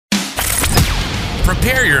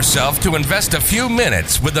Prepare yourself to invest a few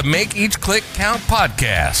minutes with the Make Each Click Count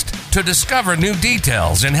podcast to discover new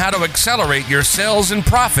details and how to accelerate your sales and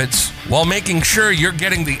profits while making sure you're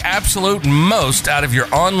getting the absolute most out of your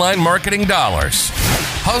online marketing dollars.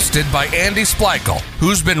 Hosted by Andy Splichal,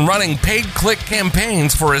 who's been running paid click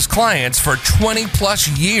campaigns for his clients for 20 plus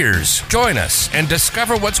years. Join us and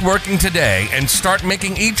discover what's working today and start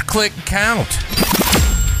making each click count.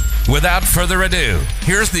 Without further ado,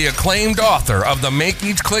 here's the acclaimed author of the Make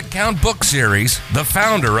Each Click Count book series, the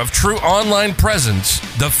founder of True Online Presence,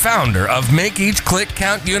 the founder of Make Each Click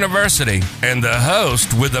Count University, and the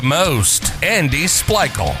host with the most, Andy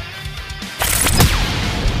Splichal.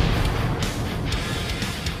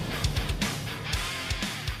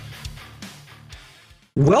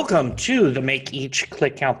 Welcome to the Make Each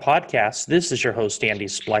Click Count podcast. This is your host, Andy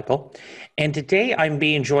Splichal, and today I'm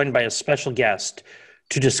being joined by a special guest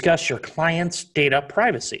to discuss your client's data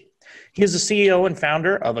privacy. He is the CEO and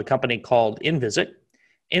founder of a company called Invisit.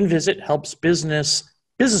 Invisit helps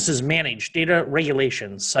businesses manage data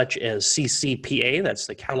regulations such as CCPA, that's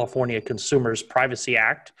the California Consumers Privacy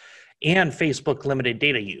Act, and Facebook limited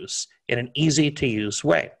data use in an easy-to-use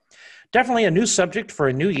way. Definitely a new subject for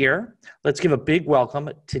a new year. Let's give a big welcome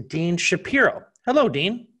to Dean Shapiro. Hello,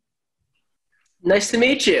 Dean. Nice to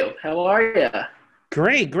meet you. How are you?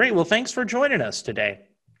 Great. Well, thanks for joining us today.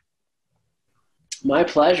 My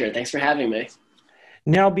pleasure. Thanks for having me.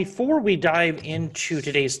 Now, before we dive into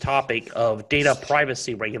today's topic of data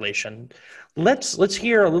privacy regulation, let's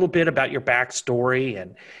hear a little bit about your backstory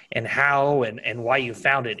and how and why you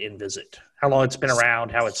founded Invisit. How long it's been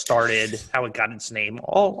around, how it started, how it got its name,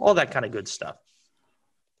 all that kind of good stuff.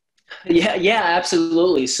 Yeah,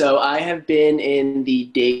 absolutely. So I have been in the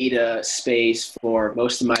data space for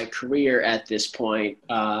most of my career at this point.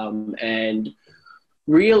 And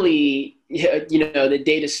really, the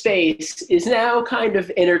data space is now kind of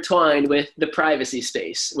intertwined with the privacy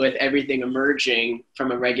space, with everything emerging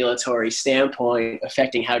from a regulatory standpoint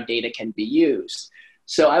affecting how data can be used.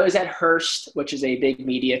 So I was at Hearst, which is a big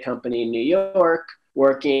media company in New York,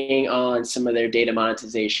 working on some of their data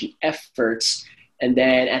monetization efforts. And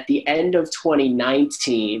then at the end of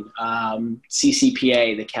 2019,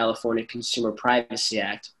 CCPA, the California Consumer Privacy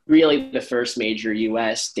Act, really the first major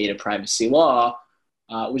U.S. data privacy law,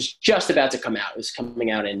 was just about to come out. It was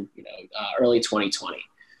coming out in early 2020.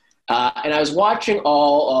 And I was watching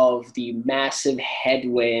all of the massive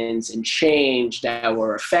headwinds and change that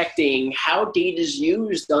were affecting how data is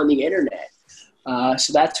used on the internet.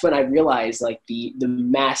 So that's when I realized the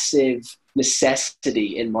massive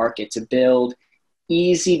necessity in market to build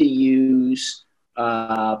easy to use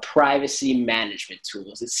privacy management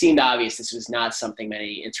tools. It seemed obvious this was not something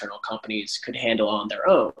many internal companies could handle on their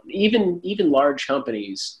own. Even large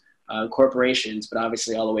companies, corporations, but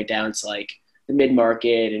obviously all the way down to the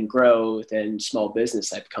mid-market and growth and small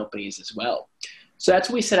business type companies as well. So that's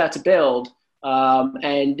what we set out to build.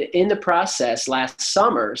 And in the process, last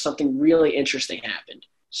summer, something really interesting happened.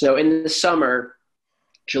 So in the summer,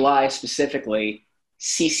 July specifically,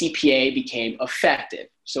 CCPA became effective.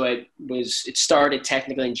 So it started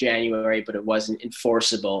technically in January, but it wasn't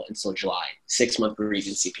enforceable until July, 6-month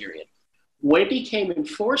regency period. When it became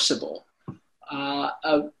enforceable,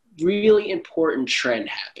 a really important trend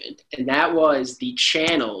happened, and that was the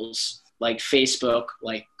channels like Facebook,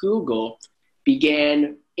 like Google,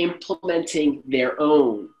 began implementing their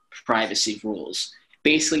own privacy rules,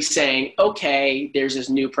 basically saying, okay, there's this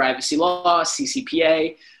new privacy law,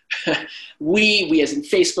 CCPA. we as in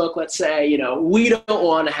Facebook, let's say, we don't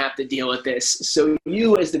want to have to deal with this. So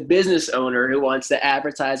you as the business owner who wants to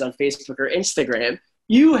advertise on Facebook or Instagram,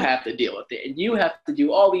 you have to deal with it. And you have to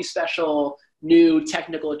do all these special new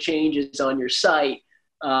technical changes on your site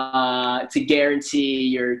to guarantee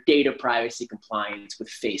your data privacy compliance with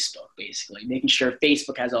Facebook, basically, making sure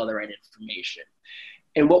Facebook has all the right information.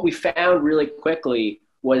 And what we found really quickly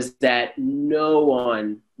was that no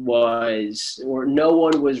one was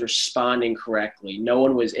responding correctly. No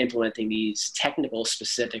one was implementing these technical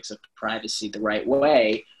specifics of privacy the right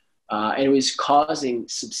way. And it was causing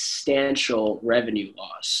substantial revenue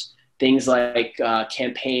loss. Things like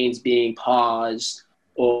campaigns being paused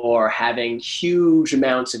or having huge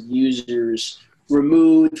amounts of users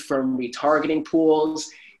removed from retargeting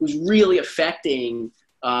pools. It was really affecting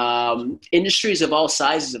industries of all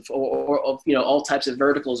sizes of all types of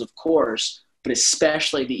verticals, of course, but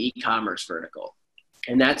especially the e-commerce vertical.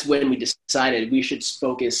 And that's when we decided we should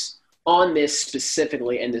focus on this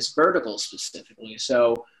specifically and this vertical specifically.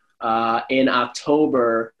 So in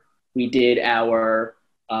October, we did our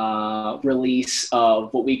release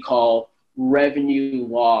of what we call revenue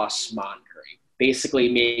loss monitoring, basically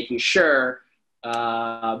making sure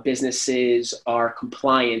businesses are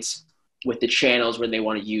compliant with the channels where they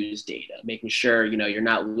want to use data, making sure, you're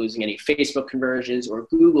not losing any Facebook conversions or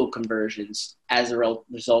Google conversions as a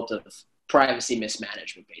result of privacy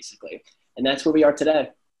mismanagement, basically. And that's where we are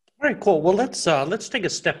today. All right, cool. Well, let's take a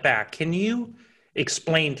step back. Can you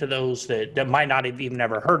explain to those that might not have even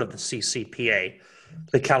ever heard of the CCPA,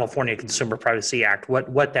 the California Consumer Privacy Act,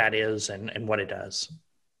 what that is and what it does?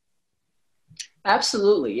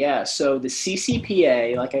 Absolutely, yeah. So the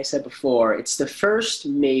CCPA, like I said before, it's the first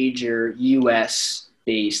major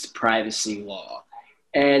US-based privacy law.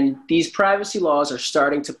 And these privacy laws are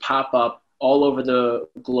starting to pop up all over the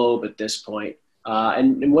globe at this point.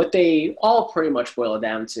 And what they all pretty much boil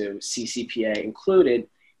down to, CCPA included,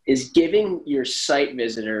 is giving your site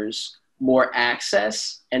visitors more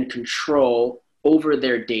access and control over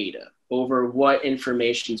their data, over what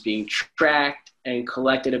information is being tracked and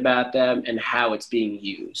collected about them and how it's being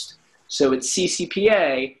used. So it's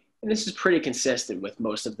CCPA, and this is pretty consistent with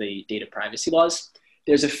most of the data privacy laws.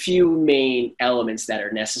 There's a few main elements that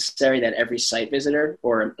are necessary that every site visitor,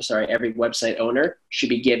 every website owner should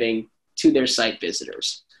be giving to their site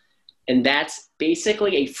visitors. And that's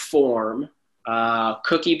basically a form,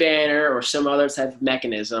 cookie banner or some other type of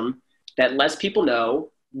mechanism that lets people know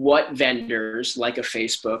what vendors like a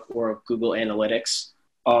Facebook or a Google Analytics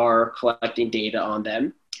are collecting data on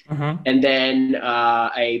them. Mm-hmm. And then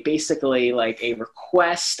basically like a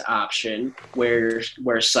request option where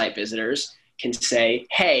site visitors can say,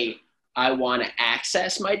 hey, I want to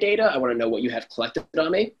access my data. I want to know what you have collected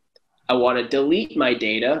on me. I want to delete my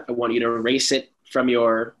data. I want you to erase it from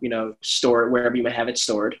your, store, wherever you might have it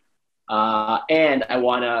stored. And I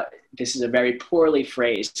want to, this is a very poorly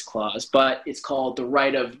phrased clause, but it's called the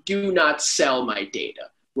right of do not sell my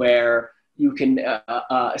data, where you can,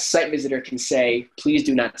 a site visitor can say, please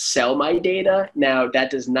do not sell my data. Now, that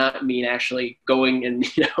does not mean actually going and,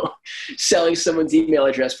 selling someone's email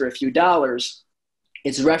address for a few dollars.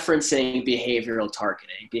 It's referencing behavioral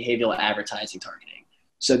targeting, behavioral advertising targeting.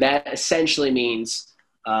 So that essentially means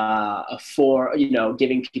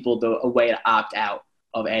giving people a way to opt out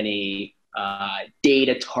of any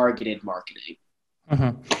data targeted marketing.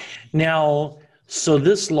 Mm-hmm. Now, so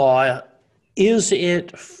this law, is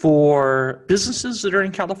it for businesses that are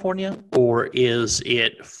in California, or is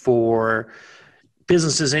it for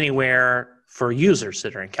businesses anywhere for users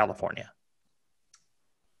that are in California?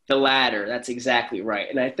 The latter, that's exactly right.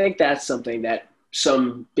 And I think that's something that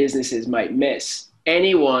some businesses might miss.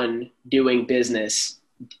 Anyone doing business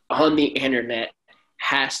on the internet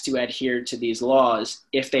has to adhere to these laws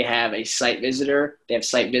if they have a site visitor, they have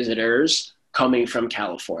site visitors coming from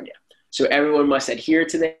California. So everyone must adhere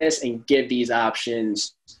to this and give these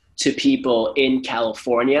options to people in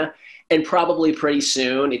California. And probably pretty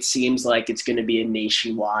soon, it seems like it's going to be a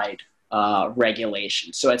nationwide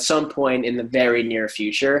regulation. So at some point in the very near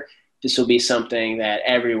future, this will be something that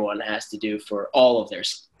everyone has to do for all of their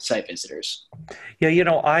site visitors. Yeah,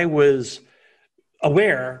 I was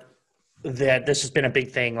aware that this has been a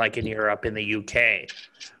big thing like in Europe, in the UK,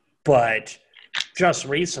 but just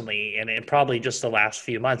recently, and probably just the last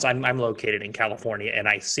few months, I'm located in California, and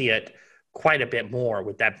I see it quite a bit more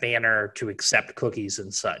with that banner to accept cookies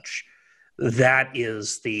and such. That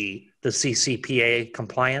is the CCPA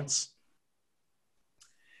compliance.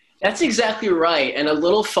 That's exactly right. And a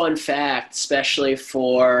little fun fact, especially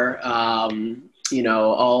for all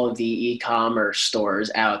of the e-commerce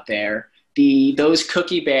stores out there, those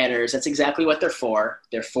cookie banners, that's exactly what they're for.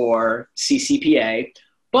 They're for CCPA,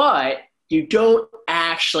 but you don't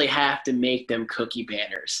actually have to make them cookie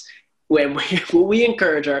banners. What we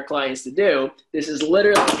encourage our clients to do, this is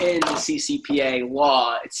literally in the CCPA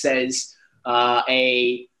law. It says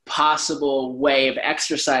a possible way of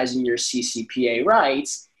exercising your CCPA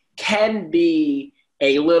rights can be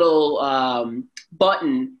a little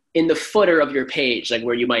button in the footer of your page, like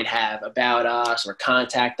where you might have about us or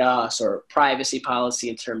contact us or privacy policy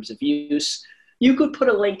in terms of use. You could put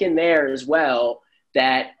a link in there as well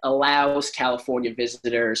that allows California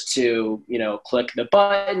visitors to, click the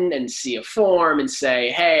button and see a form and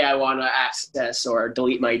say, hey, I want to access or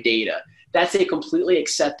delete my data. That's a completely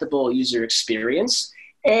acceptable user experience.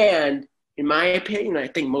 And in my opinion, I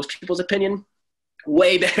think most people's opinion,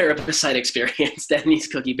 way better of a site experience than these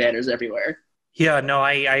cookie banners everywhere. Yeah, no,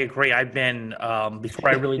 I agree. I've been, before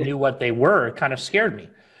I really knew what they were, it kind of scared me.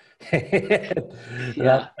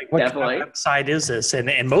 Yeah, what definitely. Kind of website is this?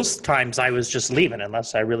 And most times I was just leaving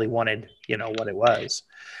unless I really wanted, what it was.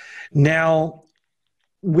 Now,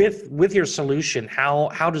 with your solution,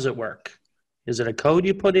 how does it work? Is it a code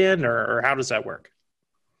you put in, or how does that work?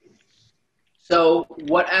 So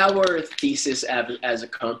what our thesis as a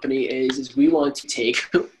company is we want to take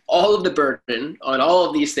all of the burden on all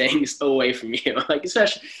of these things away from you. Like,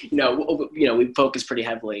 especially, we focus pretty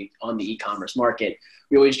heavily on the e-commerce market.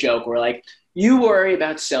 We always joke, we're like, you worry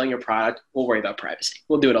about selling your product, we'll worry about privacy.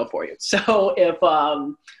 We'll do it all for you. So if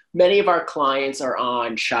many of our clients are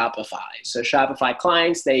on Shopify. So Shopify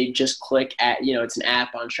clients, they just click at, it's an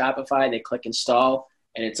app on Shopify, they click install,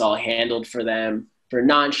 and it's all handled for them. For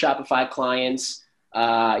non-Shopify clients,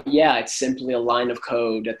 it's simply a line of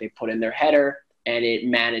code that they put in their header, and it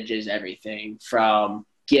manages everything from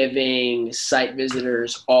giving site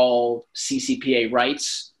visitors all CCPA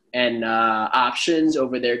rights and options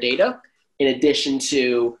over their data, in addition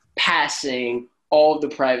to passing all of the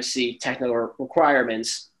privacy technical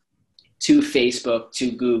requirements to Facebook,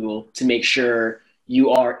 to Google, to make sure you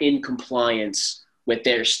are in compliance with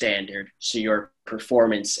their standard, so your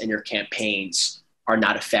performance and your campaigns are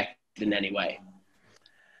not affected in any way.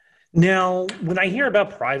 Now, when I hear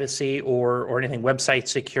about privacy or anything website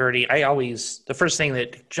security, the first thing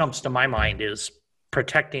that jumps to my mind is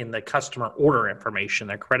protecting the customer order information,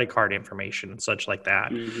 their credit card information and such like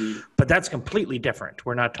that. Mm-hmm. But that's completely different.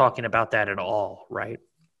 We're not talking about that at all, right?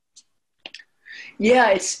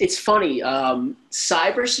 Yeah, it's funny.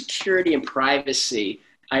 Cybersecurity and privacy,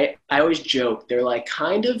 I always joke, they're like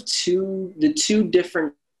kind of the two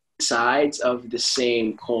different sides of the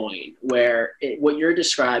same coin, where what you're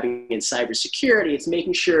describing in cybersecurity, it's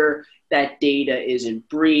making sure that data isn't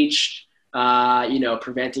breached,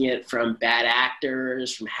 preventing it from bad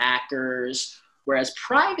actors, from hackers. Whereas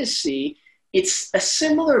privacy, it's a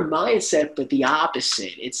similar mindset, but the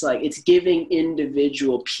opposite. It's like it's giving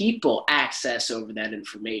individual people access over that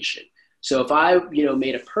information. So if I,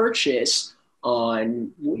 made a purchase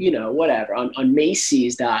on, on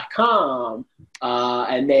Macy's.com,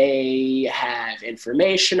 and they have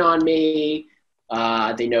information on me,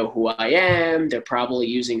 they know who I am, they're probably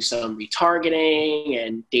using some retargeting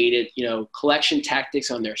and data, collection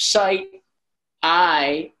tactics on their site.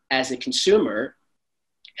 I, as a consumer,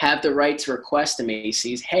 have the right to request to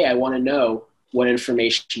Macy's, hey, I want to know what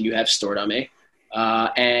information you have stored on me.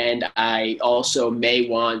 And I also may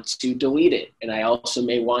want to delete it. And I also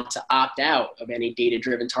may want to opt out of any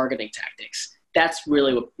data-driven targeting tactics. That's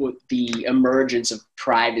really what the emergence of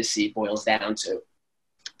privacy boils down to.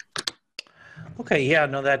 Okay, yeah,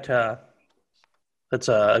 no, that's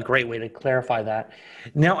a great way to clarify that.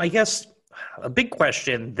 Now, I guess a big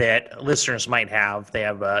question that listeners might have, they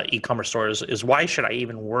have e-commerce stores, is why should I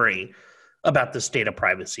even worry about this data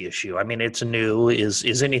privacy issue? I mean, it's new.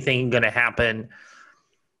 Is anything going to happen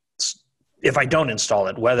if I don't install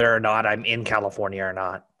it, whether or not I'm in California or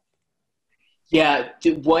not? Yeah,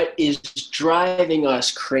 what is driving us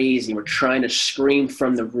crazy, we're trying to scream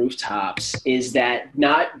from the rooftops, is that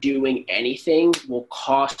not doing anything will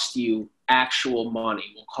cost you actual money,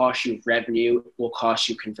 will cost you revenue, will cost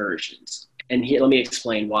you conversions. And here, let me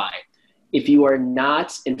explain why. If you are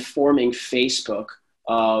not informing Facebook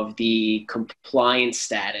of the compliance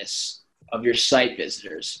status of your site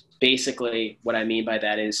visitors, basically what I mean by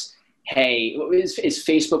that is, hey,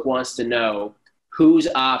 Facebook wants to know who's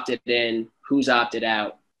opted in, who's opted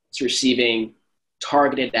out. It's receiving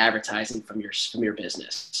targeted advertising from your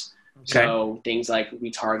business. Okay. So things like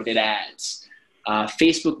retargeted ads.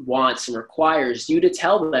 Facebook wants and requires you to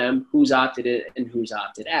tell them who's opted in and who's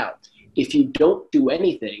opted out. If you don't do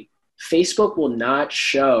anything, Facebook will not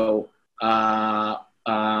show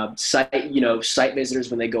site visitors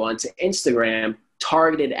when they go onto Instagram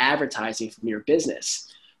targeted advertising from your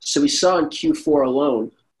business. So we saw in Q4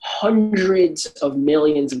 alone, hundreds of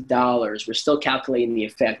millions of dollars, we're still calculating the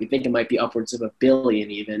effect, we think it might be upwards of $1 billion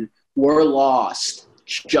even, were lost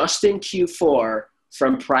just in Q4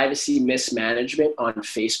 from privacy mismanagement on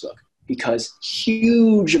Facebook, because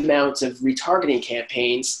huge amounts of retargeting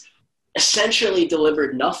campaigns essentially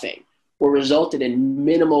delivered nothing or resulted in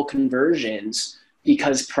minimal conversions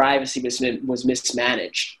because privacy was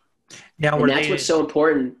mismanaged. Now, and that's what's so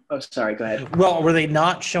important. Oh, sorry, go ahead. Well, were they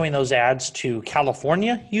not showing those ads to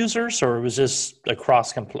California users, or was this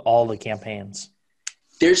across all the campaigns?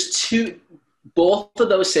 There's both of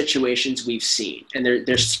those situations we've seen, and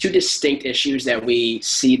there's two distinct issues that we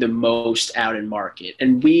see the most out in market.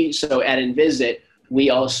 And so at Envisit, we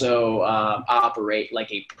also operate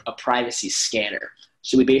like a privacy scanner.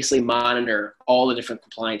 So we basically monitor all the different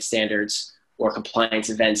compliance standards or compliance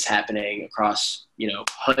events happening across,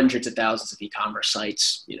 hundreds of thousands of e-commerce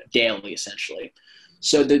sites, daily essentially.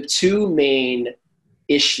 So the two main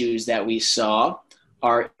issues that we saw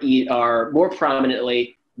are more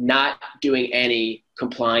prominently not doing any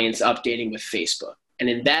compliance updating with Facebook. And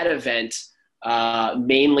in that event,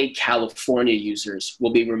 mainly California users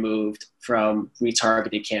will be removed from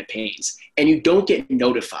retargeted campaigns. And you don't get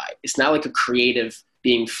notified. It's not like a creative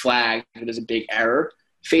being flagged if there's a big error.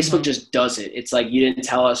 Facebook just does it. It's like, you didn't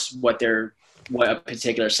tell us what a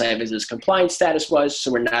particular site visitor's compliance status was,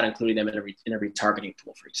 so we're not including them in a retargeting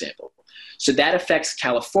pool, for example. So that affects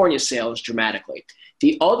California sales dramatically.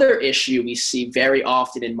 The other issue we see very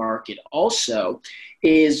often in market also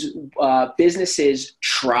is businesses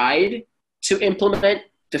tried to implement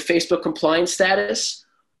the Facebook compliance status,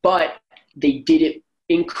 but they did it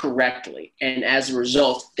incorrectly. And as a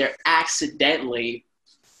result, they're accidentally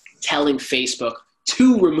telling Facebook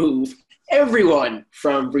to remove everyone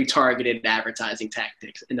from retargeted advertising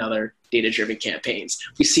tactics and other data-driven campaigns.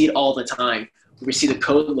 We see it all the time. We see the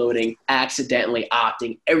code loading accidentally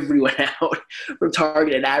opting everyone out from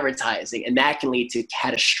targeted advertising, and that can lead to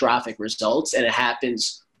catastrophic results, and it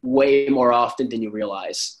happens way more often than you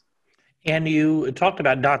realize. And you talked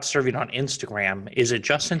about not serving on Instagram. Is it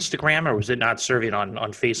just Instagram, or was it not serving on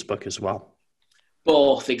Facebook as well?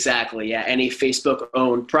 Both, exactly. Yeah, any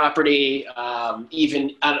Facebook-owned property.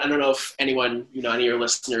 Even I don't know if anyone, any of your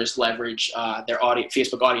listeners leverage their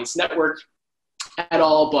Facebook audience network at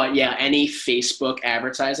all, but yeah, any Facebook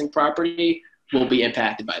advertising property will be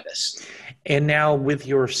impacted by this. And now with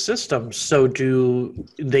your system, so do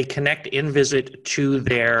they connect InVisit to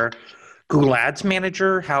their Google Ads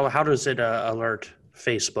Manager? How does it alert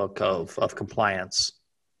Facebook of compliance?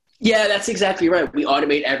 Yeah, that's exactly right. We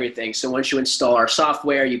automate everything. So once you install our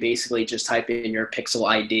software, you basically just type in your Pixel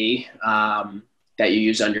ID that you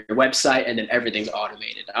use on your website, and then everything's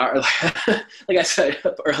automated. Like I said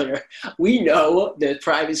earlier, we know the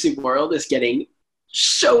privacy world is getting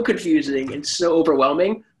so confusing and so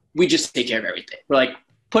overwhelming. We just take care of everything. We're like,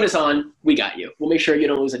 put us on, we got you. We'll make sure you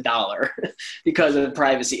don't lose $1 because of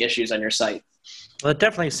privacy issues on your site. Well, it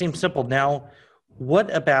definitely seems simple. Now,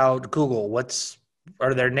 what about Google?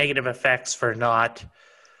 Are there negative effects for not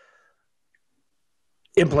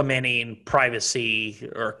implementing privacy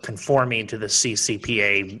or conforming to the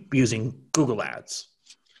CCPA using Google Ads?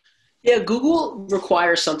 Yeah, Google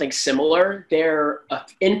requires something similar. Their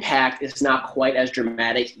impact is not quite as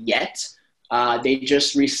dramatic yet. They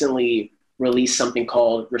just recently released something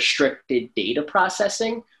called restricted data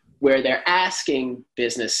processing, where they're asking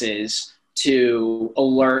businesses to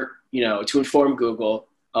alert, to inform Google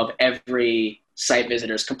of every site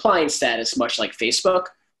visitor's compliance status, much like Facebook.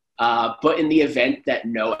 But in the event that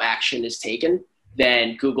no action is taken,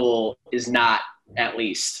 then Google is not at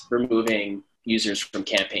least removing users from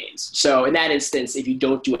campaigns. So in that instance, if you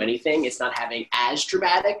don't do anything, it's not having as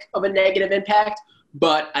dramatic of a negative impact,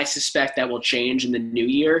 but I suspect that will change in the new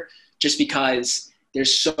year just because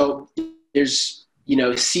there's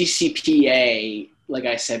CCPA, like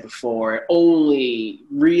I said before, only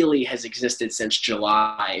really has existed since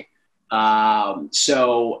July.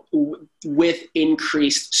 So with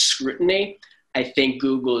increased scrutiny, I think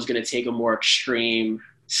Google is going to take a more extreme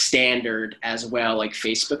standard as well, like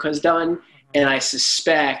Facebook has done. And I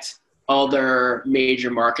suspect other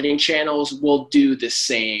major marketing channels will do the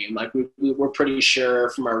same. Like we're pretty sure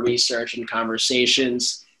from our research and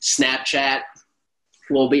conversations, Snapchat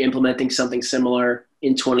will be implementing something similar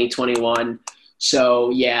in 2021. So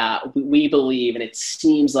yeah, we believe, and it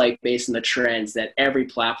seems like based on the trends, that every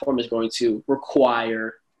platform is going to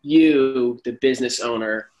require you, the business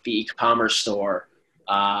owner, the e-commerce store,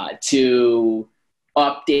 to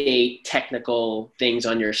update technical things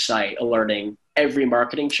on your site, alerting every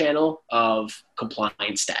marketing channel of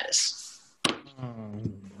compliance status.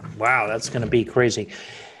 Wow, that's going to be crazy.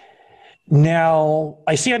 Now,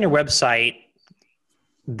 I see on your website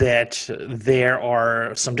that there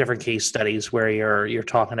are some different case studies where you're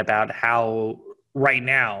talking about how right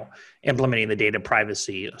now implementing the data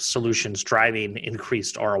privacy solutions driving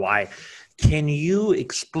increased ROI. Can you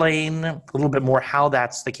explain a little bit more how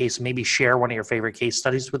that's the case? Maybe share one of your favorite case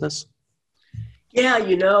studies with us? Yeah,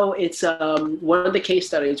 it's one of the case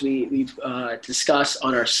studies we've discussed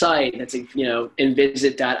on our site. That's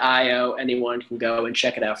invisit.io. Anyone can go and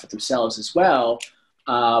check it out for themselves as well.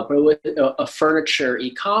 But with a furniture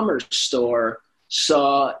e-commerce store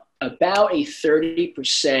saw about a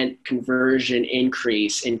 30% conversion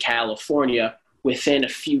increase in California within a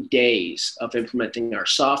few days of implementing our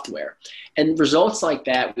software. And results like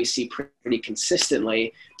that we see pretty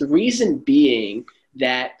consistently. The reason being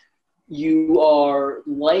that you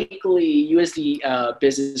as the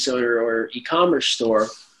business owner or e-commerce store,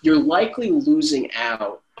 you're likely losing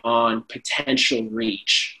out on potential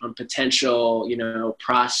reach, on potential,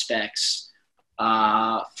 prospects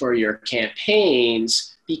for your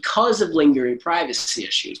campaigns because of lingering privacy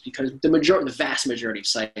issues, because the vast majority of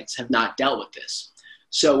sites have not dealt with this.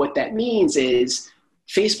 So what that means is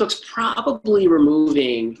Facebook's probably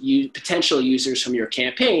removing potential users from your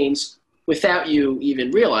campaigns without you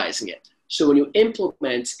even realizing it. So when you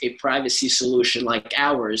implement a privacy solution like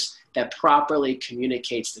ours that properly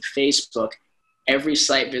communicates to Facebook every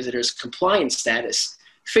site visitor's compliance status,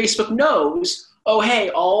 Facebook knows, oh, hey,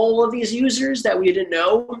 all of these users that we didn't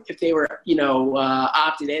know if they were,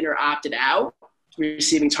 opted in or opted out,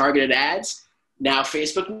 receiving targeted ads. Now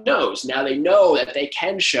Facebook knows. Now they know that they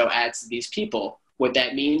can show ads to these people. What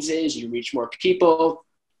that means is you reach more people,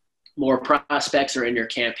 more prospects are in your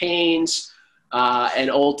campaigns, and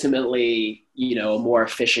ultimately, a more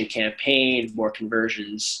efficient campaign, more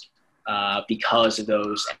conversions because of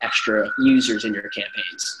those extra users in your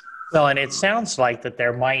campaigns. Well, and it sounds like that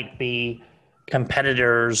there might be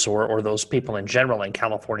competitors or those people in general in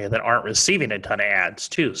California that aren't receiving a ton of ads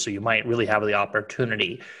too. So you might really have the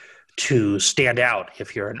opportunity to stand out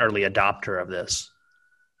if you're an early adopter of this.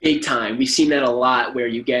 Big time. We've seen that a lot where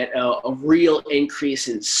you get a real increase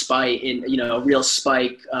in a real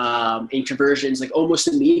spike in conversions like almost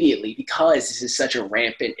immediately because this is such a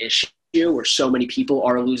rampant issue where so many people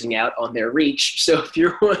are losing out on their reach. So if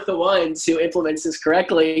you're one of the ones who implements this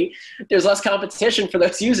correctly, there's less competition for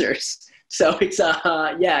those users. So it's,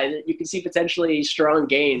 you can see potentially strong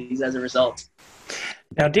gains as a result.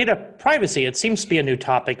 Now, data privacy, it seems to be a new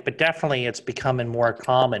topic, but definitely it's becoming more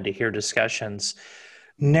common to hear discussions.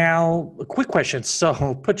 Now, a quick question. So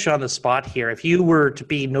I'll put you on the spot here. If you were to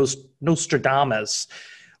be Nostradamus,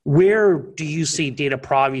 where do you see data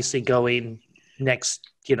privacy going next,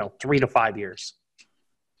 3 to 5 years?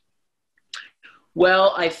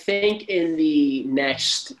 Well, I think in the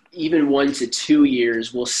next even 1 to 2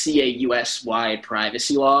 years, we'll see a US-wide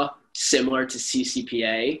privacy law similar to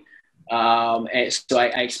CCPA. And so I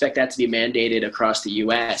expect that to be mandated across the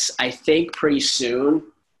US. I think pretty soon,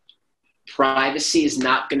 privacy is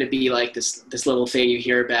not going to be like this little thing you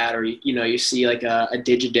hear about or, you see like a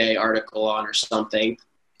Digiday article on or something.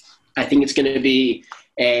 I think it's going to be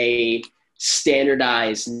a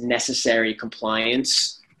standardized necessary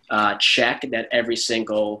compliance check that every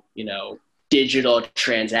single, digital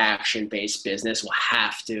transaction-based business will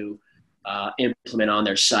have to implement on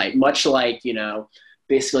their site. Much like,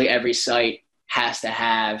 basically every site has to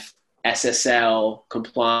have SSL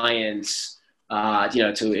compliance,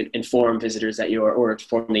 to inform visitors that or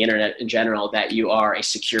inform the internet in general that you are a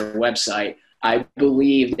secure website. I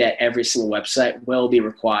believe that every single website will be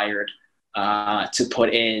required to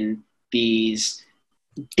put in these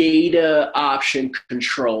data option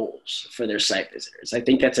controls for their site visitors. I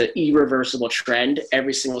think that's an irreversible trend.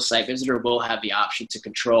 Every single site visitor will have the option to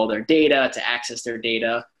control their data, to access their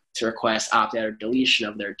data, to request opt-out or deletion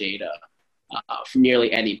of their data from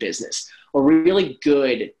nearly any business. A really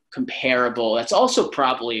good comparable that's also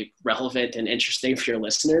probably relevant and interesting for your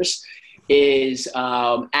listeners is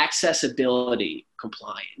accessibility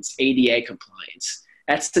compliance, ADA compliance.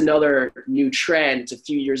 That's another new trend. It's a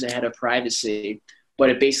few years ahead of privacy, but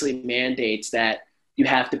it basically mandates that you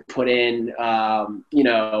have to put in,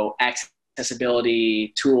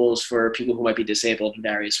 accessibility tools for people who might be disabled in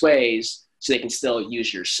various ways so they can still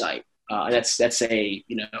use your site. That's a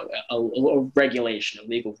regulation, a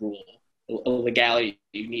legal rule, a legality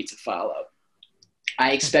you need to follow.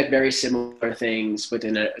 I expect very similar things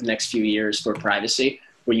within the next few years for privacy,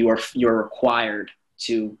 where you're required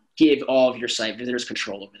to give all of your site visitors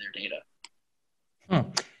control over their data.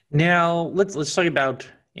 Now let's talk about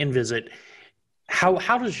InVisit.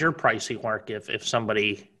 How does your pricing work if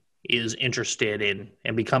somebody is interested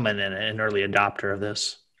in becoming an early adopter of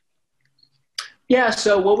this? Yeah,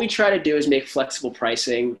 so what we try to do is make flexible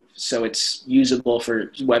pricing so it's usable for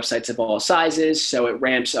websites of all sizes. So it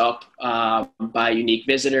ramps up by unique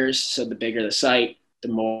visitors. So the bigger the site, the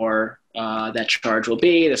more that charge will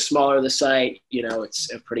be. The smaller the site,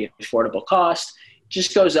 it's a pretty affordable cost. It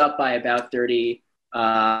just goes up by about $30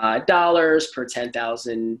 per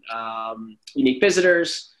 10,000 unique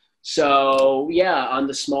visitors. So yeah, on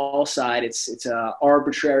the small side, it's a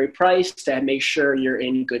arbitrary price to make sure you're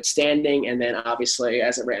in good standing. And then obviously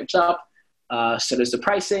as it ramps up, so does the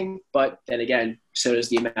pricing, but then again, so does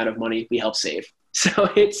the amount of money we help save.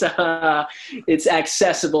 So it's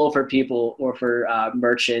accessible for people or for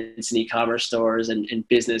merchants and e-commerce stores and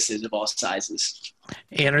businesses of all sizes.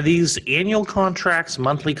 And are these annual contracts,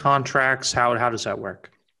 monthly contracts? How does that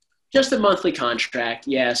work? Just a monthly contract,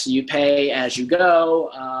 yeah. So you pay as you go,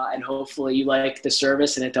 and hopefully you like the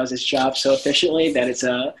service and it does its job so efficiently that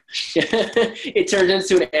it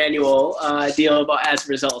turns into an annual deal as a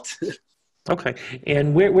result. Okay.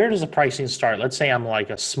 And where does the pricing start? Let's say I'm like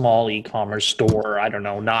a small e-commerce store. I don't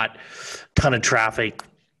know, not ton of traffic,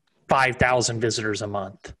 5,000 visitors a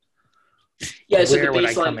month. Yeah, so the Where would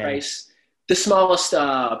I baseline come in? price, the smallest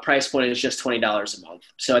price point is just $20 a month.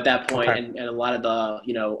 So at that point, Okay. and a lot of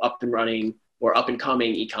the up and running or up and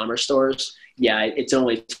coming e-commerce stores, yeah, it's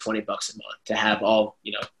only $20 a month to have all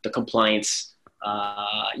the compliance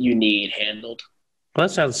you need handled. Well,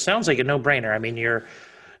 that sounds like a no-brainer. I mean, you're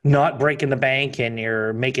not breaking the bank and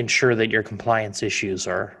you're making sure that your compliance issues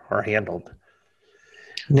are handled.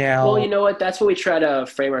 Now, Well, you know what? That's what we try to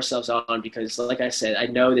frame ourselves on because, like I said, I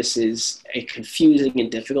know this is a confusing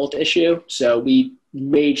and difficult issue. So we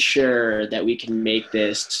made sure that we can make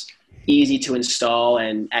this easy to install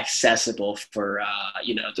and accessible for,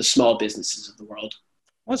 the small businesses of the world.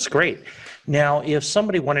 that's great. Now, if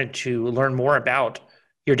somebody wanted to learn more about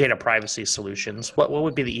your data privacy solutions, what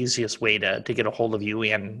would be the easiest way to get a hold of you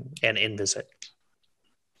and InVisit?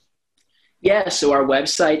 Yeah, so our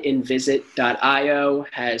website, invisit.io,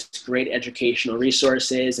 has great educational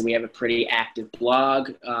resources, and we have a pretty active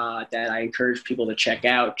blog that I encourage people to check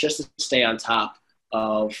out just to stay on top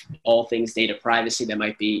of all things data privacy that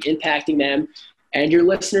might be impacting them. And your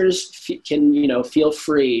listeners can, feel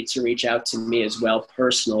free to reach out to me as well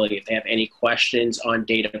personally if they have any questions on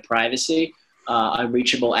data privacy. I'm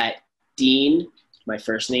reachable at Dean, my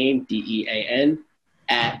first name, DEAN,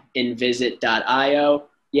 at invisit.io.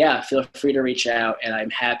 Yeah, feel free to reach out, and I'm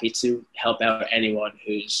happy to help out anyone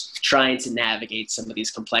who's trying to navigate some of these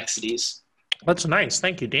complexities. That's nice.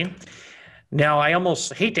 Thank you, Dean. Now, I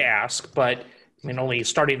almost hate to ask, but I mean, only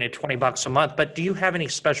starting at $20 a month, but do you have any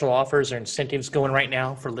special offers or incentives going right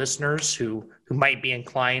now for listeners who might be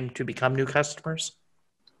inclined to become new customers?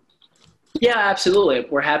 Yeah, absolutely.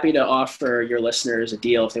 We're happy to offer your listeners a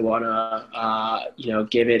deal if they want to,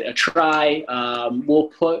 give it a try. We'll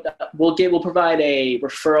provide a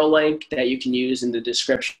referral link that you can use in the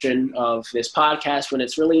description of this podcast when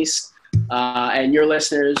it's released, and your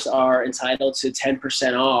listeners are entitled to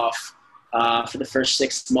 10% off for the first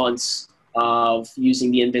 6 months of using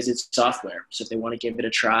the InVisit software. So if they want to give it a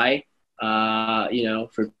try,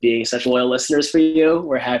 for being such loyal listeners for you,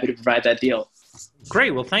 we're happy to provide that deal.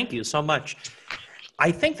 Great. Well, thank you so much. I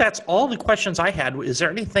think that's all the questions I had. Is there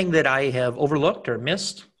anything that I have overlooked or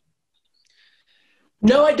missed?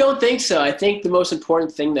 No, I don't think so. I think the most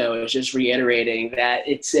important thing, though, is just reiterating that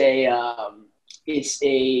it's a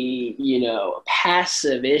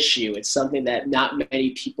passive issue. It's something that not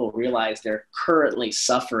many people realize they're currently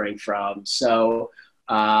suffering from. So,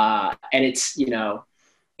 and it's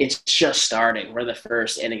just starting. We're the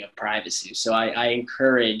first inning of privacy. So I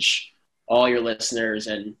encourage all your listeners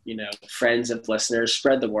and, friends of listeners,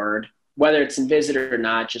 spread the word. Whether it's InVisit or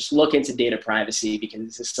not, just look into data privacy because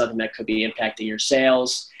this is something that could be impacting your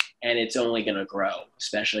sales, and it's only going to grow,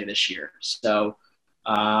 especially this year. So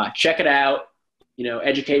check it out,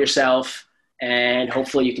 educate yourself, and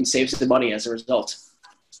hopefully you can save some money as a result.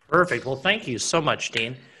 Perfect. Well, thank you so much,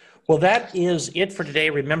 Dean. Well, that is it for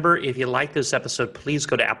today. Remember, if you like this episode, please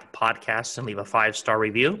go to Apple Podcasts and leave a 5-star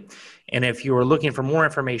review. And if you are looking for more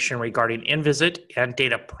information regarding InVisit and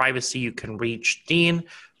data privacy, you can reach Dean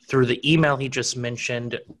through the email he just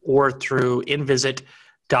mentioned or through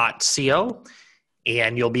invisit.co.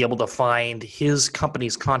 And you'll be able to find his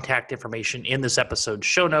company's contact information in this episode's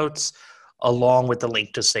show notes, along with the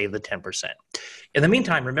link to save the 10%. In the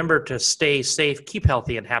meantime, remember to stay safe, keep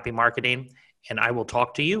healthy, and happy marketing. And I will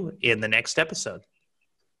talk to you in the next episode.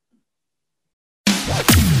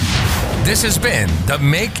 This has been the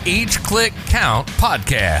Make Each Click Count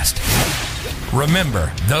podcast.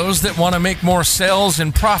 Remember, those that want to make more sales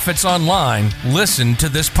and profits online, listen to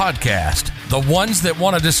this podcast. The ones that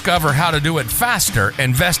want to discover how to do it faster,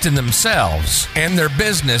 invest in themselves and their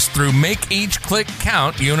business through Make Each Click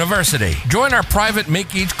Count University. Join our private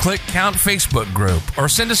Make Each Click Count Facebook group or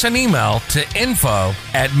send us an email to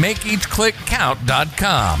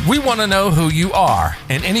info@makeeachclickcount.com. We want to know who you are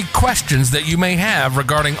and any questions that you may have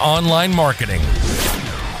regarding online marketing.